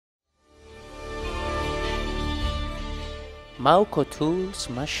Maucotools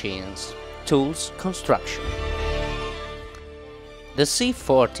machines, tools construction. The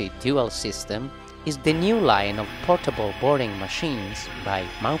C40 dual system is the new line of portable boring machines by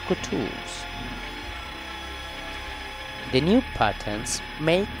Maucotools. The new patents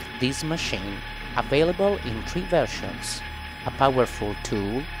make this machine available in 3 versions: a powerful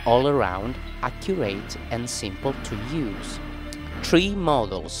tool, all around, accurate and simple to use. 3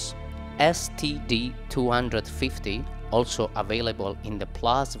 models: STD250, also available in the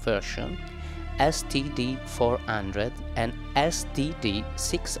Plus version, STD400 and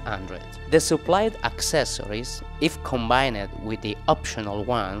STD600. The supplied accessories, if combined with the optional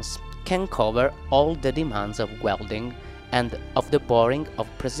ones, can cover all the demands of welding and of the boring of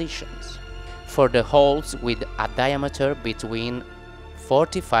precisions. For the holes with a diameter between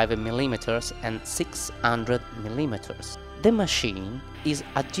 45 mm and 600 mm. The machine is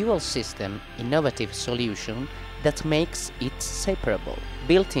a dual-system innovative solution that makes it separable,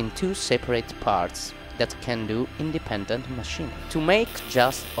 built in 2 separate parts that can do independent machining. To make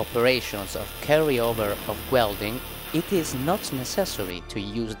just operations of carryover of welding, it is not necessary to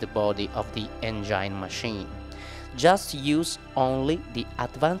use the body of the engine machine. Just use only the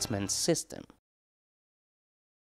advancement system.